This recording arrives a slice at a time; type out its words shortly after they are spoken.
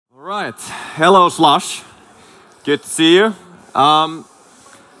right. Hello, Slush. Good to see you. I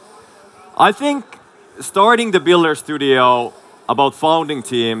think starting the Builder Studio about founding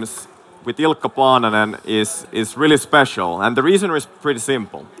teams with Ilkka Paananen is really special, and the reason is pretty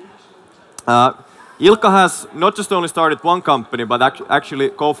simple. Ilkka has not just only started one company, but actually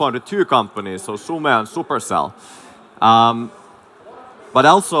co-founded two companies, so Sumea and Supercell. But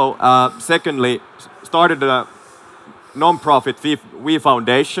also, secondly, started a non-profit We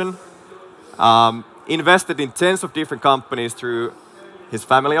Foundation, invested in tens of different companies through his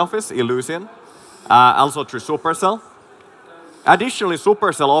family office, Illusion, also through Supercell. Additionally,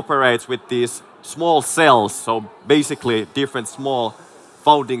 Supercell operates with these small cells, so basically different small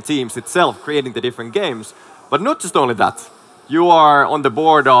founding teams itself, creating the different games. But not just only that. You are on the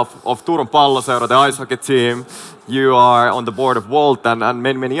board of Turun Palloseura, the ice hockey team. You are on the board of Wolt and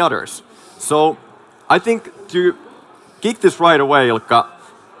many, many others. So I think to kick this right away, Ilkka,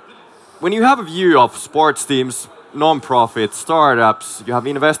 when you have a view of sports teams, non-profit, startups, you have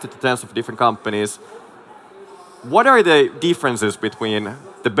invested in tens of different companies, what are the differences between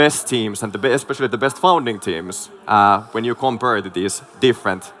the best teams and especially the best founding teams when you compare to these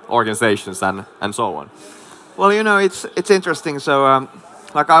different organizations and so on? Well, you know, it's interesting. So,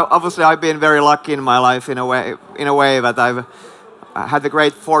 obviously, I've been very lucky in my life in a way that I've had the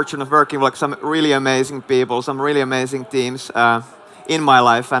great fortune of working with some really amazing people, some really amazing teams in my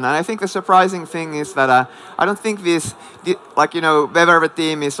life. And I think the surprising thing is that I don't think whether the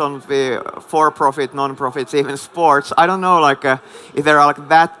team is on the for-profit, non-profits, even sports, I don't know if there are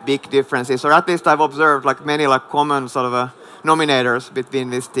that big differences, or at least I've observed many common sort of nominators between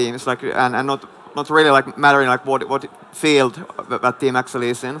these teams, and not really mattering what field that team actually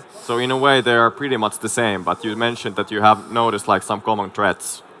is in. So in a way they are pretty much the same, but you mentioned that you have noticed some common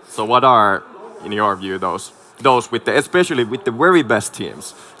threats. So what are, in your view, those especially with the very best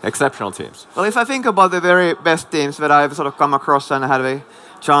teams, exceptional teams? Well, if I think about the very best teams that I've sort of come across and had a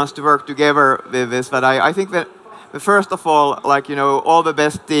chance to work together with this, that I think that first of all, all the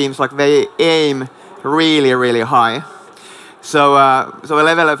best teams, they aim really, really high. So the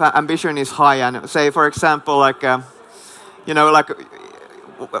level of ambition is high, and say, for example,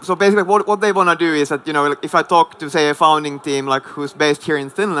 so basically what they want to do is that, if I talk to, say, a founding team who's based here in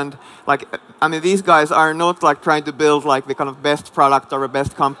Finland, I mean, these guys are not trying to build the kind of best product or the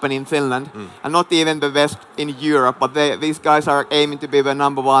best company in Finland, and not even the best in Europe, but these guys are aiming to be the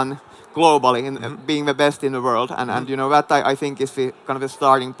 #1 globally, in being the best in the world, and that I think is the kind of a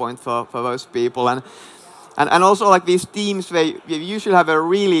starting point for those people. And also, these teams, they usually have a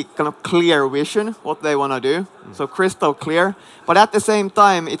really kind of clear vision, what they want to do, so crystal clear. But at the same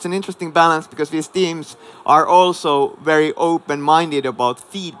time, it's an interesting balance because these teams are also very open-minded about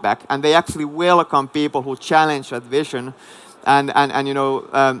feedback, and they actually welcome people who challenge that vision.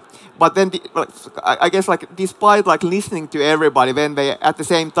 But then I guess despite listening to everybody, then they at the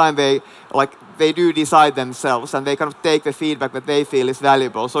same time they do decide themselves, and they kind of take the feedback that they feel is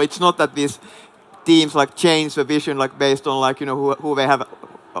valuable. So it's not that these teams change the vision based on who they have,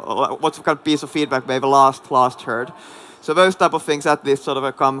 what kind of piece of feedback they've last heard. So those type of things at least sort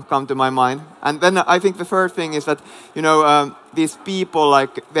of come to my mind. And then I think the third thing is that these people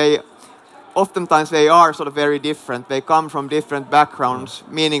oftentimes they are sort of very different. They come from different backgrounds,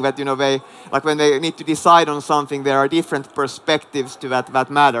 meaning that they when they need to decide on something, there are different perspectives to that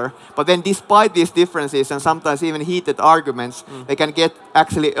matter. But then, despite these differences and sometimes even heated arguments, they can get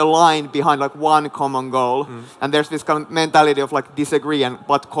actually aligned behind one common goal. And there's this kind of mentality of disagree and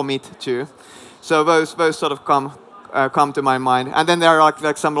but commit to. So those sort of come to my mind. And then there are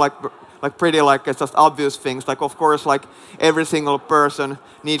some pretty just obvious things. Of course, every single person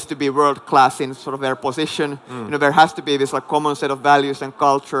needs to be world class in sort of their position. There has to be this common set of values and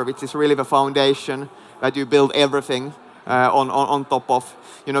culture, which is really the foundation that you build everything on top of.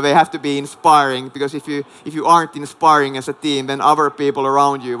 They have to be inspiring, because if you aren't inspiring as a team, then other people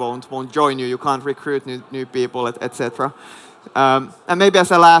around you won't join you. You can't recruit new people, etc. And maybe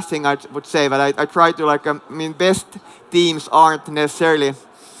as a last thing, I would say that I try to best teams aren't necessarily.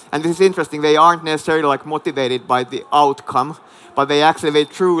 And this is interesting, they aren't necessarily motivated by the outcome, but they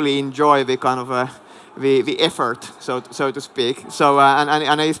truly enjoy the kind of the effort, so to speak. So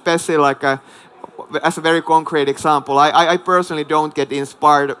and especially as a very concrete example, I personally don't get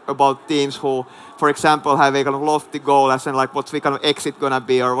inspired about teams who, for example, have a kind of lofty goal, as in what's the kind of exit gonna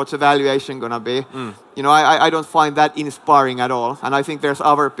be, or what's the valuation gonna be. I don't find that inspiring at all. And I think there's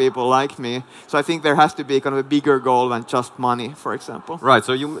other people like me. So I think there has to be kind of a bigger goal than just money, for example. Right.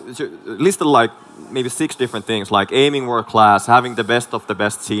 So you listed maybe 6 different things, aiming world class, having the best of the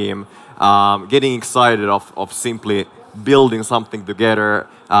best team, getting excited of simply building something together,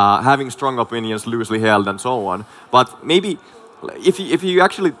 having strong opinions loosely held, and so on. But maybe if you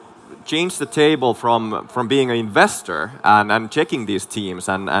actually change the table from being an investor and checking these teams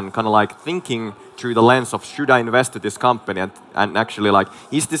and kind of like thinking through the lens of should I invest in this company and actually like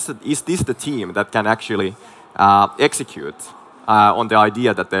is this the team that can actually execute on the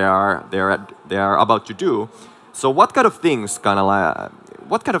idea that they are about to do. So what kind of things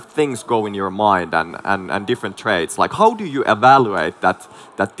go in your mind and different traits? Like how do you evaluate that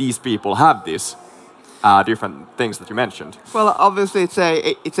these people have these different things that you mentioned? Well, obviously it's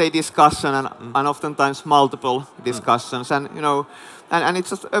a discussion and oftentimes multiple discussions, and and it's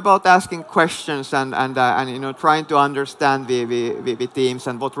just about asking questions and trying to understand the teams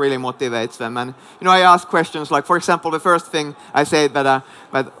and what really motivates them. And I ask questions like, for example, the first thing I say that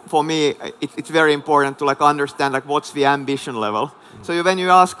for me it's very important to like understand like what's the ambition level. So when you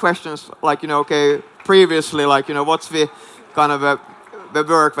ask questions like okay, previously like what's the kind of the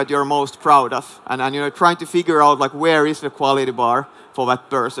work that you're most proud of, and trying to figure out like where is the quality bar for that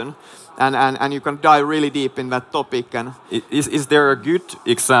person, and you can dive really deep in that topic. And is there a good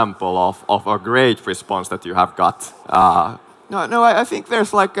example of a great response that you have got? No, I think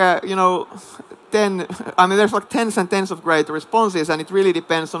there's like there's like tens and tens of great responses, and it really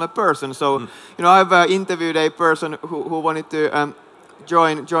depends on a person. So I've interviewed a person who wanted to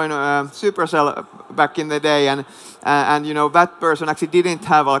join Supercell back in the day, and that person actually didn't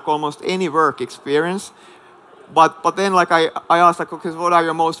have like almost any work experience, but then like I asked like, okay, so what are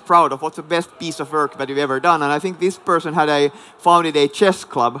you most proud of? What's the best piece of work that you've ever done? And I think this person had founded a chess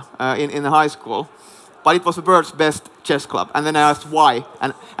club in high school, but it was the world's best chess club. And then I asked why,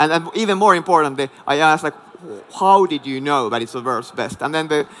 and even more importantly, I asked like, how did you know that it's the world's best? And then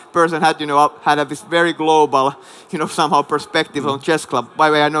the person had had this very global somehow perspective on chess club. By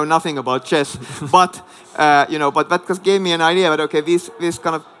the way, I know nothing about chess, but but that just gave me an idea that okay, this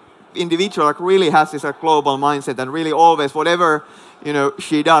kind of individual like really has this global mindset and really always whatever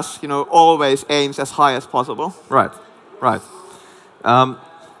she does always aims as high as possible. Right.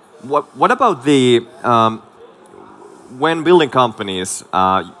 What about the when building companies?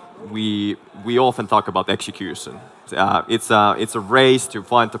 We often talk about execution. It's a race to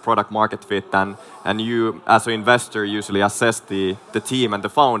find the product market fit, and you as an investor usually assess the team and the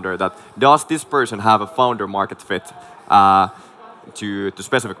founder that does this person have a founder market fit to the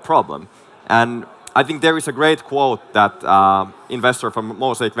specific problem. And I think there is a great quote that investor from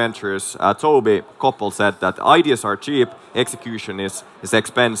Mosaic Ventures, Toby Koppel, said that ideas are cheap, execution is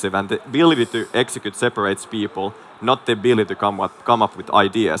expensive, and the ability to execute separates people, not the ability to come up with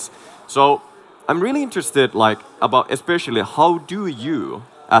ideas. So I'm really interested about especially how do you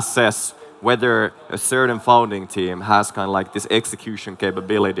assess whether a certain founding team has kind of like this execution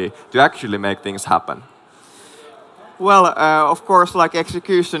capability to actually make things happen? Well, of course, like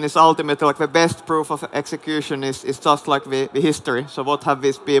execution is ultimately like the best proof of execution is just like the history. So what have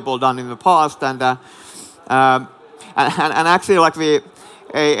these people done in the past, and actually like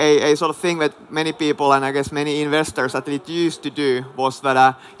a sort of thing that many people and I guess many investors at least used to do was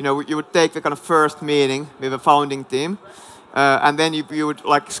that you would take the kind of first meeting with the founding team, and then you would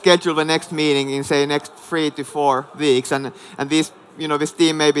like schedule the next meeting in say next 3 to 4 weeks, and this this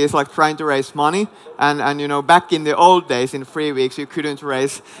team maybe is like trying to raise money, and back in the old days in 3 weeks you couldn't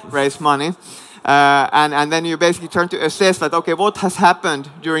raise money, and then you basically turn to assess that okay, what has happened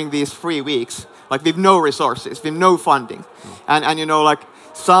during these 3 weeks, like with no resources, with no funding, and like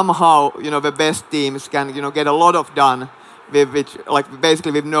somehow the best teams can get a lot of done with like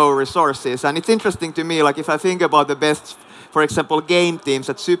basically with no resources. And it's interesting to me, like if I think about the best, for example, game teams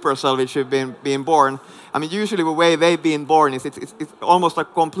at Supercell which have been born, I mean usually the way they've been born is it's almost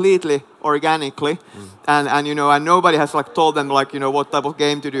like completely organically, and nobody has like told them like what type of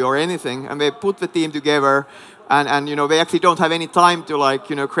game to do or anything, and they put the team together, and they actually don't have any time to like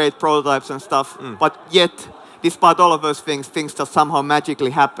create prototypes and stuff, but yet despite all of those things just somehow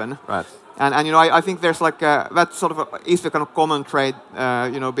magically happen. Right. And I think there's like that sort of is the kind of common trait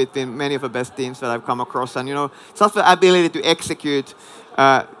between many of the best teams that I've come across, and just the ability to execute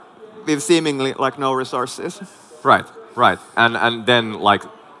with seemingly like no resources. Right. And then like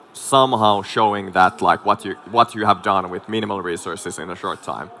somehow showing that like what you have done with minimal resources in a short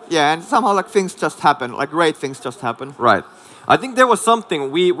time. Yeah, and somehow like things just happen, like great things just happen. Right. I think there was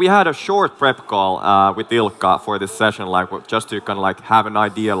something, we had a short prep call with Ilkka for this session, like just to kind of like have an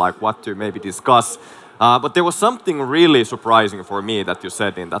idea like what to maybe discuss. But there was something really surprising for me that you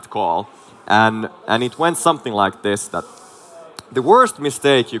said in that call. And it went something like this, that the worst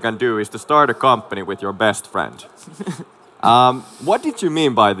mistake you can do is to start a company with your best friend. What did you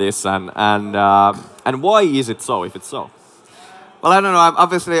mean by this, and why is it so, if it's so? Well, I don't know.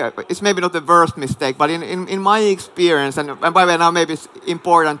 Obviously, it's maybe not the worst mistake, but in my experience, and by the way, now maybe it's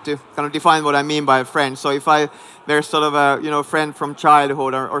important to kind of define what I mean by a friend. So if there's sort of a friend from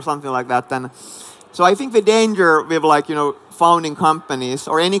childhood or something like that, then so I think the danger with founding companies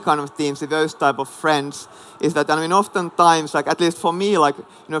or any kind of teams with those type of friends is that oftentimes, like at least for me,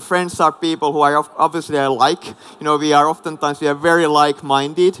 friends are people who obviously I like. We are very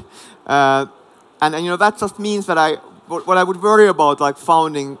like-minded, and that just means that what I would worry about like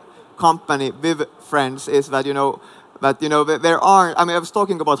founding company with friends is that there are. I was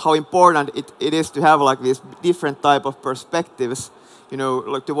talking about how important it is to have like these different type of perspectives,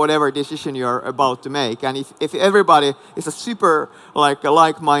 like to whatever decision you're about to make. And if everybody is a super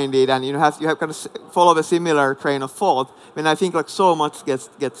like-minded and you have kind of follow a similar train of thought, then I think like so much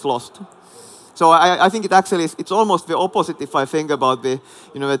gets lost. So I think it's almost the opposite if I think about the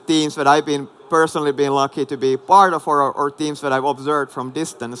teams that I've personally been lucky to be part of or teams that I've observed from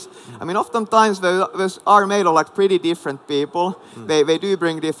distance. Oftentimes those are made of like pretty different people. They do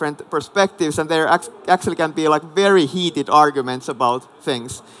bring different perspectives, and there actually can be like very heated arguments about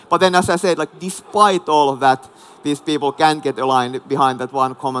things. But then, as I said, like despite all of that, these people can get aligned behind that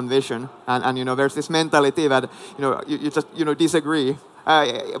one common vision. And there's this mentality that you just disagree.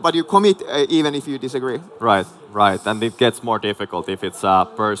 But you commit even if you disagree. Right. And it gets more difficult if it's a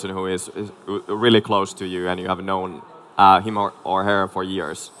person who is really close to you and you have known him or her for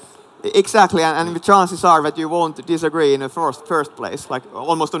years. Exactly, and the chances are that you won't disagree in the first place, like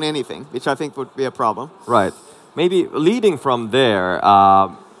almost on anything, which I think would be a problem. Right. Maybe leading from there,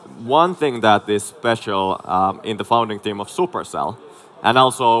 one thing that is special in the founding team of Supercell, and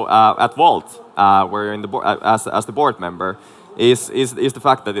also at Wolt, where you're in the as the board member, is the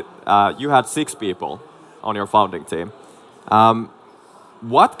fact that you had 6 people on your founding team.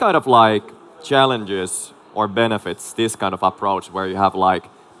 What kind of like challenges or benefits this kind of approach, where you have like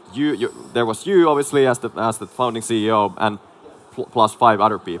there was you obviously as the founding CEO and plus 5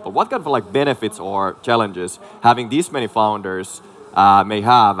 other people. What kind of like benefits or challenges having these many founders may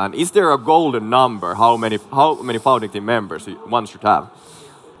have, and is there a golden number how many founding team members one should have?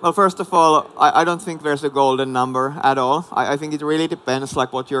 Well, first of all, I don't think there's a golden number at all. I think it really depends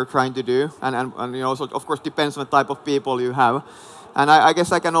like what you're trying to do, and also of course depends on the type of people you have. And I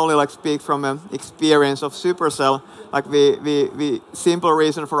guess I can only like speak from an experience of Supercell. Like the simple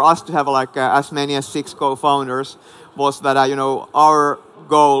reason for us to have like as many as 6 co-founders was that our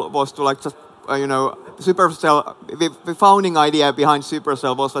goal was to like just Supercell. The founding idea behind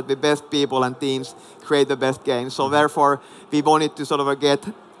Supercell was that the best people and teams create the best games. So therefore, we wanted to sort of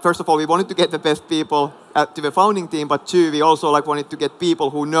first of all, we wanted to get the best people to the founding team, but 2, we also wanted to get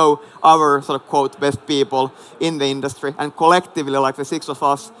people who know our sort of quote best people in the industry, and collectively, like the 6 of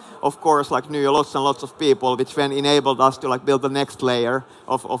us, of course, knew lots and lots of people, which then enabled us to build the next layer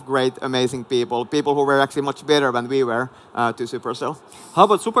of great, amazing people who were actually much better than we were to Supercell. How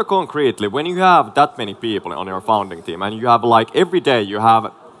about super concretely, when you have that many people on your founding team, and you have every day you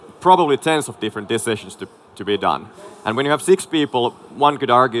have probably tens of different decisions to be done. And when you have 6 people, one could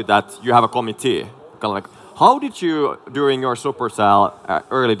argue that you have a committee. Kind of how did you, during your Supercell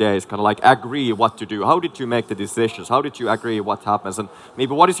early days, kind of agree what to do? How did you make the decisions? How did you agree what happens? And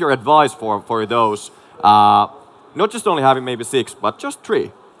maybe what is your advice for those, not just only having maybe 6, but just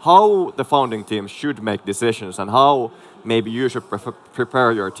 3? How the founding team should make decisions, and how maybe you should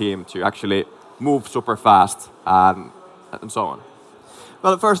prepare your team to actually move super fast and so on?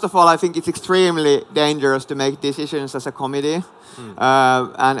 Well, first of all, I think it's extremely dangerous to make decisions as a committee.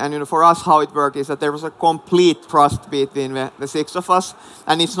 And for us, how it worked is that there was a complete trust between the 6 of us,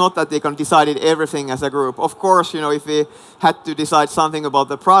 and it's not that they decided everything as a group. Of course, if we had to decide something about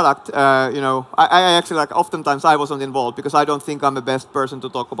the product, I actually oftentimes I wasn't involved because I don't think I'm the best person to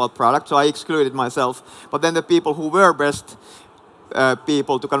talk about product, so I excluded myself. But then the people who were best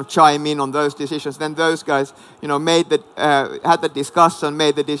people to kind of chime in on those decisions, then those guys, had the discussion,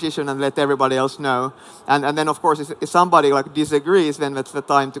 made the decision, and let everybody else know. And then, of course, if somebody disagrees, then that's the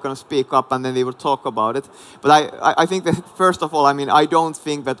time to kind of speak up, and then we will talk about it. But I think that first of all, I don't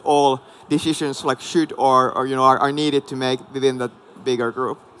think that all decisions should or are needed to make within that bigger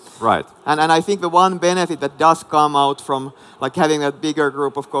group. Right. And I think the one benefit that does come out from having a bigger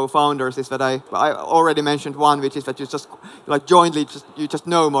group of co-founders is that I already mentioned one, which is that you just jointly you just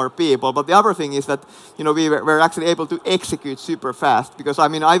know more people. But the other thing is that we were actually able to execute super fast, because I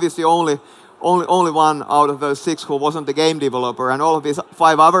was the only one out of those 6 who wasn't a game developer, and all of these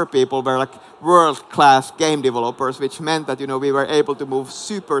 5 other people were world-class game developers, which meant that we were able to move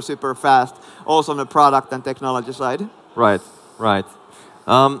super fast, also on the product and technology side. Right, right.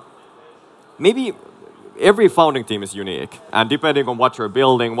 Maybe every founding team is unique, and depending on what you're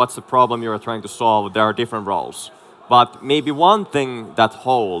building, what's the problem you're trying to solve, there are different roles. But maybe one thing that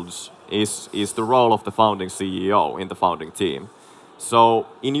holds is the role of the founding CEO in the founding team. So,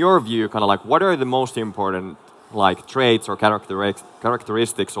 in your view, kind of like, what are the most important like traits or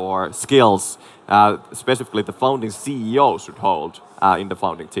characteristics or skills, specifically the founding CEO should hold in the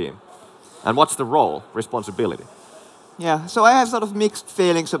founding team? And what's the role, responsibility? Yeah, so I have sort of mixed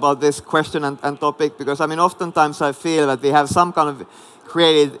feelings about this question and topic, because I mean, oftentimes I feel that we have some kind of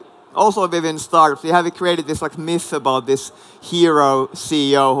created, also within startups, we have created this like myth about this hero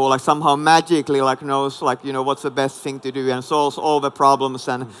CEO who like somehow magically like knows like, you know, what's the best thing to do and solves all the problems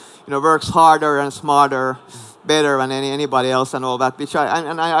and, you know, works harder and smarter, better than anybody else and all that, which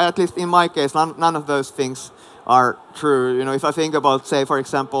I at least in my case, none of those things are true. You know, if I think about, say, for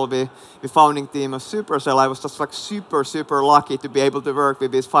example, the founding team of Supercell, I was just like super lucky to be able to work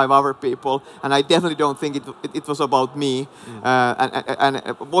with these 5 other people, and I definitely don't think it was about me, and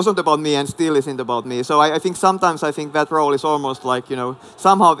it wasn't about me, and still isn't about me. So I think sometimes I think that role is almost like, you know,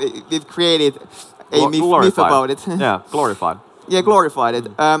 somehow we've created a myth about it. Yeah, glorified. Yeah, glorified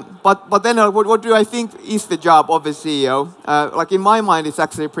it. But then what do I think is the job of a CEO? Like in my mind, it's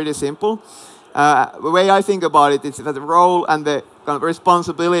actually pretty simple. The way I think about it is that the role and the kind of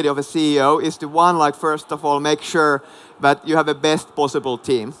responsibility of a CEO is to, one, like first of all, make sure that you have the best possible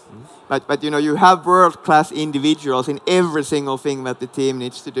team. But you know, you have world-class individuals in every single thing that the team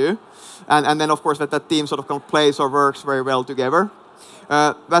needs to do. And then, of course, that team sort of plays or works very well together.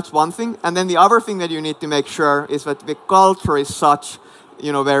 That's one thing. And then the other thing that you need to make sure is that the culture is such,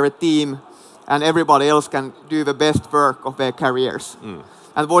 you know, where a team and everybody else can do the best work of their careers.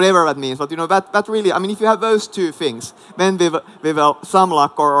 And whatever that means. But you know, that really, I mean, if you have those two things, then with some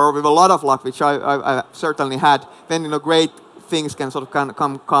luck or with a lot of luck, which I certainly had, then, you know, great things can sort of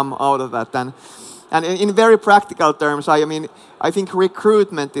come out of that. And in very practical terms, I mean, I think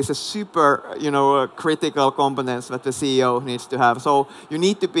recruitment is a super, you know, critical component that the CEO needs to have. So you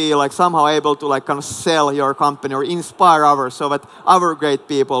need to be like somehow able to like kind of sell your company or inspire others so that other great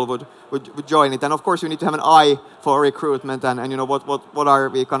people would join it. And of course, you need to have an eye for recruitment and you know what are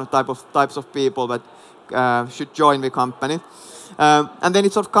the kind of types of people that should join the company. And then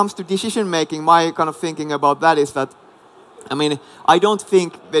it sort of comes to decision making. My kind of thinking about that is that, I mean, I don't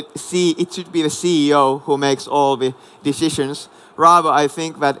think that it should be the CEO who makes all the decisions. Rather, I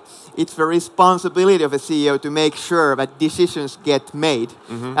think that it's the responsibility of a CEO to make sure that decisions get made.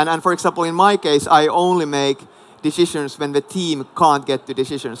 And for example, in my case, I only make decisions when the team can't get to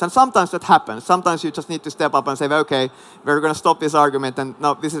decisions. And sometimes that happens. Sometimes you just need to step up and say, okay, we're going to stop this argument and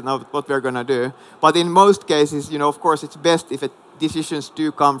no, this is not what we're going to do. But in most cases, you know, of course, it's best if decisions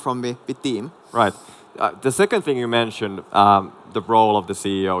do come from the team. Right. The second thing you mentioned, the role of the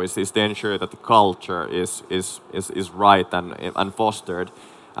CEO is to ensure that the culture is right and fostered.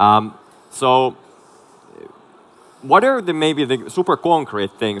 So what are maybe the super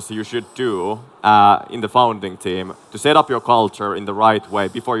concrete things you should do in the founding team to set up your culture in the right way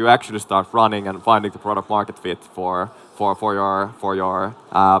before you actually start running and finding the product market fit for your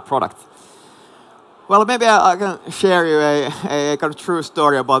product? Well, maybe I can share you a kind of true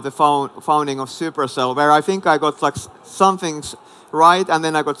story about the founding of Supercell, where I think I got like some things right and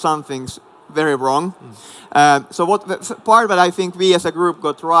then I got some things very wrong. So what the part that I think we as a group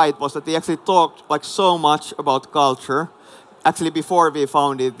got right was that we actually talked like so much about culture. Actually, before we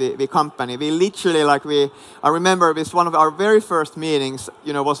founded the company, we literally I remember this one of our very first meetings,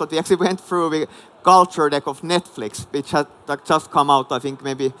 you know, was that we actually went through the culture deck of Netflix, which had like just come out, I think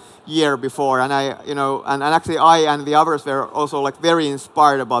maybe a year before, and actually I and the others were also like very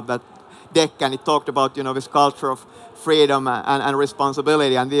inspired about that deck, and it talked about, you know, this culture of freedom and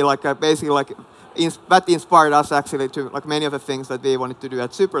responsibility, and we like basically like that inspired us actually to like many of the things that we wanted to do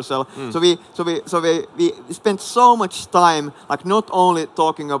at Supercell. So we spent so much time like not only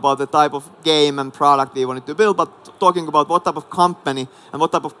talking about the type of game and product we wanted to build, but talking about what type of company and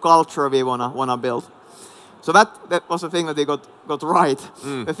what type of culture we wanna build. So that was the thing that they got right.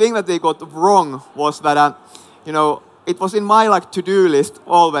 The thing that they got wrong was that you know, it was in my like to-do list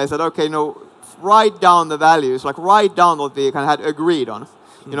always that, okay, you know, write down the values, like write down what we kind of had agreed on.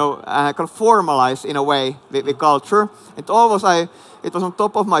 You know, kind of formalize in a way the culture. It was on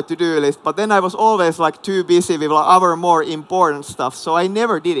top of my to-do list, but then I was always like too busy with like, other more important stuff, so I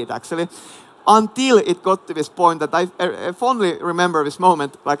never did it actually. Until it got to this point that I fondly remember this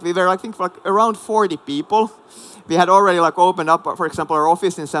moment. Like we were, I think, like around 40 people. We had already like opened up, for example, our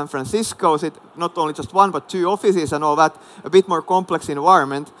office in San Francisco. So not only just one, but 2 offices and all that. A bit more complex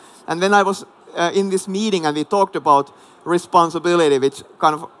environment. And then I was in this meeting, and we talked about, responsibility, which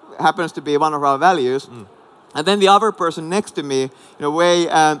kind of happens to be one of our values. And then the other person next to me, in a way,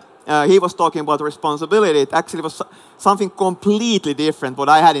 he was talking about responsibility. It actually was something completely different what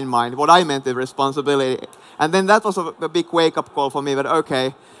I had in mind, what I meant with responsibility. And then that was a big wake-up call for me that,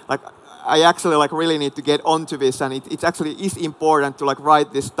 okay, like I actually like really need to get onto this, and it actually is important to like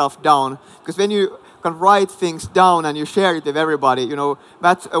write this stuff down, because when you can write things down and you share it with everybody, you know,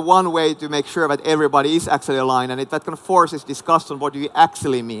 that's one way to make sure that everybody is actually aligned, and that kind of forces discussion on what do you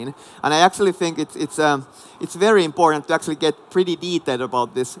actually mean. And I actually think it's very important to actually get pretty detailed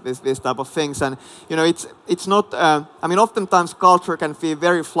about this type of things. And you know, it's not. I mean, oftentimes culture can feel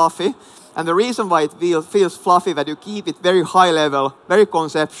very fluffy. And the reason why it feels fluffy, that you keep it very high level, very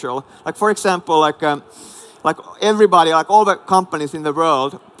conceptual. Like for example, like everybody, like all the companies in the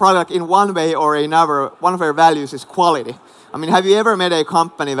world, probably like in one way or another, one of their values is quality. I mean, have you ever met a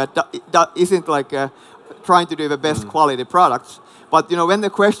company that isn't like trying to do the best quality products? But you know, when the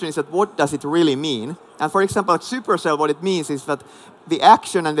question is that what does it really mean? And for example, at Supercell, what it means is that the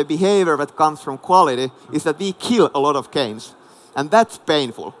action and the behavior that comes from quality is that we kill a lot of canes. And that's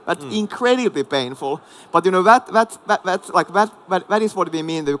painful. That's incredibly painful. But you know, that is what we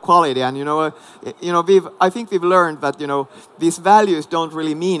mean with quality. And you know, I think we've learned that you know these values don't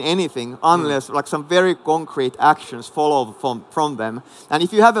really mean anything unless like some very concrete actions follow from them. And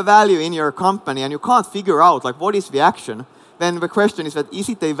if you have a value in your company and you can't figure out like what is the action, then the question is that is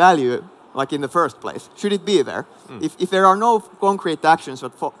it a value like in the first place? Should it be there? If there are no concrete actions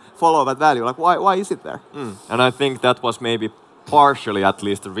that follow that value, like why is it there? And I think that was maybe partially at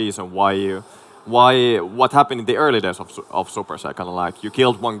least the reason why what happened in the early days of Supercell, kind of like you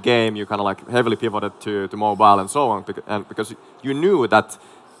killed one game, you kind of like heavily pivoted to mobile and so on, and because you knew that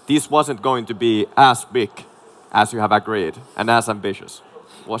this wasn't going to be as big as you have agreed and as ambitious.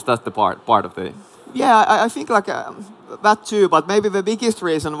 Was that the part of the? Yeah, I think like that too, but maybe the biggest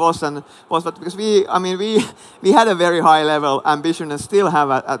reason was that because we had a very high level ambition and still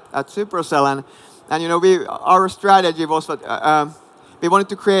have at Supercell, and you know, our strategy was that we wanted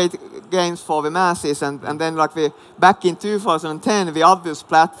to create games for the masses, and then like back in 2010, the obvious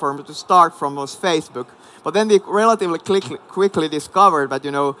platform to start from was Facebook. But then we relatively quickly discovered that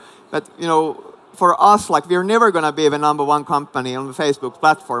you know for us, like we're never going to be the #1 company on the Facebook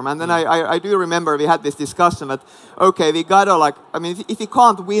platform. And then I do remember we had this discussion that, okay, we gotta like, I mean, if we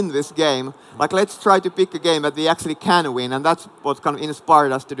can't win this game, like let's try to pick a game that we actually can win. And that's what kind of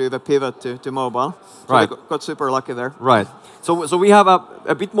inspired us to do the pivot to mobile. So right. we got super lucky there. Right. So we have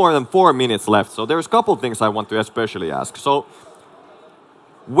a bit more than 4 minutes left. So there's a couple of things I want to especially ask. So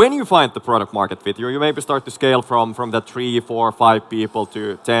when you find the product market fit, you maybe start to scale from that 3, 4, 5 people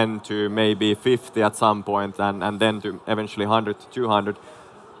to 10 to maybe 50 at some point, and then to eventually 100 to 200.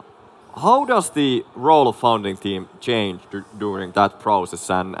 How does the role of founding team change during that process,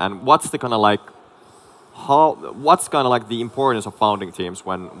 and what's the kind of like the importance of founding teams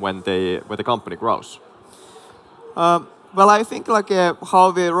when the company grows? Well, I think like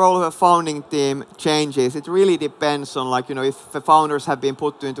how the role of a founding team changes, it really depends on like, you know, if the founders have been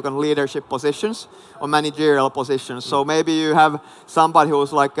put into kind of leadership positions or managerial positions. So maybe you have somebody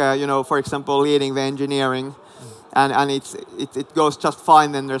who's like, you know, for example, leading the engineering, and it goes just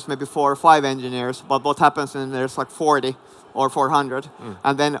fine. Then there's maybe 4 or 5 engineers, but what happens when there's like 40 or 400?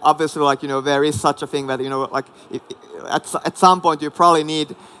 And then obviously, like, you know, there is such a thing that, you know, like at some point you probably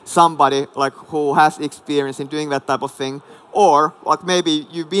need somebody like who has experience in doing that type of thing, or like maybe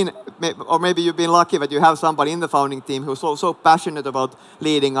you've been lucky that you have somebody in the founding team who's so passionate about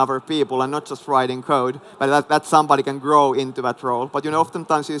leading other people and not just writing code, but that somebody can grow into that role. But you know,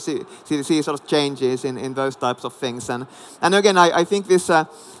 oftentimes you see sort of changes in those types of things, and again, I think this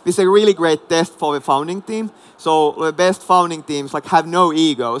is a really great test for the founding team. So the best founding teams like have no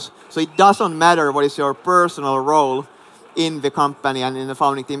egos, so it doesn't matter what is your personal role in the company and in the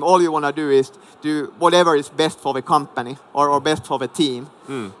founding team. All you want to do is do whatever is best for the company or best for the team.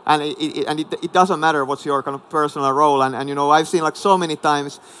 And it doesn't matter what's your kind of personal role. And you know, I've seen like so many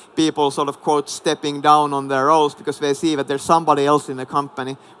times people sort of quote stepping down on their roles because they see that there's somebody else in the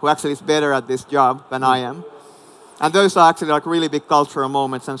company who actually is better at this job than I am. And those are actually like really big cultural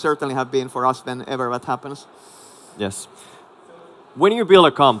moments, and certainly have been for us whenever that happens. Yes. When you build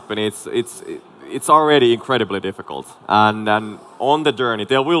a company, it's already incredibly difficult, and on the journey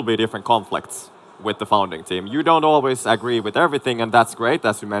there will be different conflicts with the founding team. You don't always agree with everything, and that's great,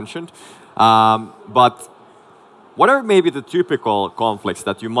 as you mentioned. But what are maybe the typical conflicts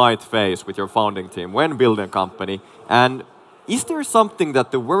that you might face with your founding team when building a company? And is there something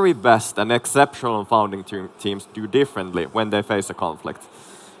that the very best and exceptional founding teams do differently when they face a conflict?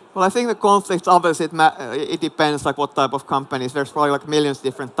 Well, I think the conflicts, obviously, it depends like what type of companies. There's probably like millions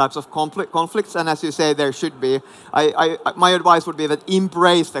different types of conflicts, and as you say, there should be. My advice would be that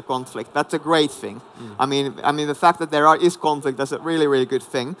embrace the conflict. That's a great thing. I mean, the fact that is conflict, that's a really, really good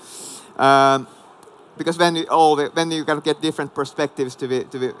thing. Because then you can get different perspectives to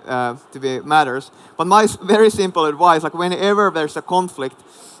be matters. But my very simple advice, like whenever there's a conflict,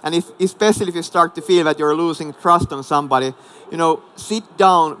 and especially if you start to feel that you're losing trust on somebody, sit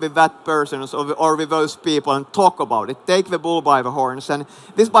down with that person or with those people and talk about it. Take the bull by the horns. And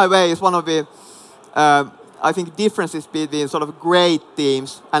this, by the way, is one of the, I think, differences between sort of great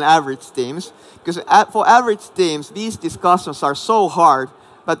teams and average teams. Because for average teams, these discussions are so hard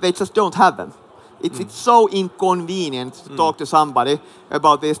that they just don't have them. It's so inconvenient to talk to somebody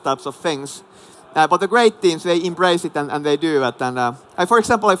about these types of things. But the great teams, they embrace it and they do it. And for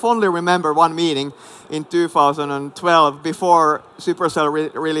example, I fondly remember one meeting in 2012 before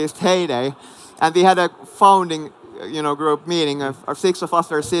Supercell released Heyday, and we had a founding, group meeting. Of 6 of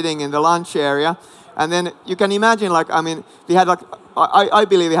us were sitting in the lunch area, and then you can imagine, we had I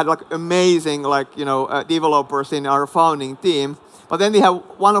believe we had amazing, developers in our founding team. But then we have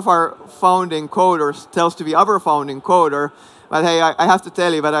one of our founding coders tells to the other founding coder, but hey, I have to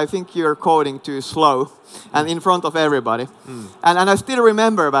tell you that I think you're coding too slow, and in front of everybody. And I still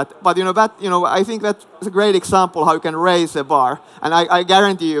remember that. But I think that's a great example how you can raise a bar. And I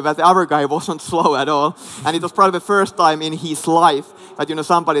guarantee you that the other guy wasn't slow at all, and it was probably the first time in his life that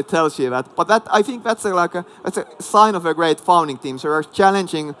somebody tells you that. But I think that's a sign of a great founding team. So you're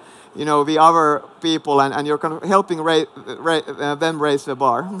challenging the other people, and you're kind of helping them raise the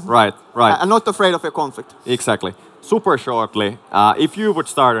bar. Right. And not afraid of a conflict. Exactly. Super shortly, if you would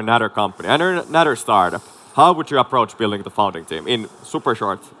start another company, another startup, how would you approach building the founding team in super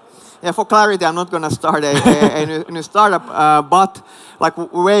short? Yeah, for clarity, I'm not going to start a new startup, but the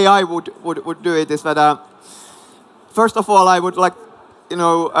way I would do it is that first of all, I would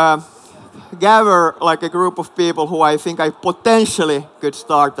gather a group of people who I think I potentially could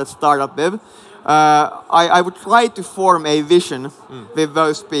start that startup with. I would try to form a vision with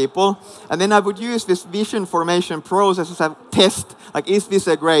those people, and then I would use this vision formation process as a test. Is this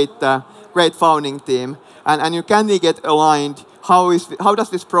a great founding team? And can we get aligned? How does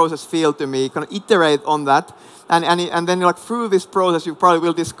this process feel to me? Kind of iterate on that, and then through this process, you probably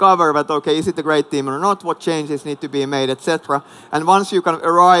will discover that is it a great team or not? What changes need to be made, etc. And once you kind of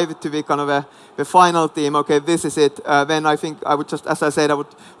arrive to be kind of the final team, this is it. Then I think I would just, as I said, I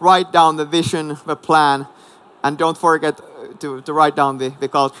would write down the vision, the plan, and don't forget to write down the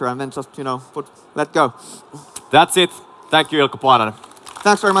culture, and then just let go. That's it. Thank you, Ilkka Paananen.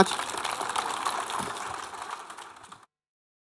 Thanks very much.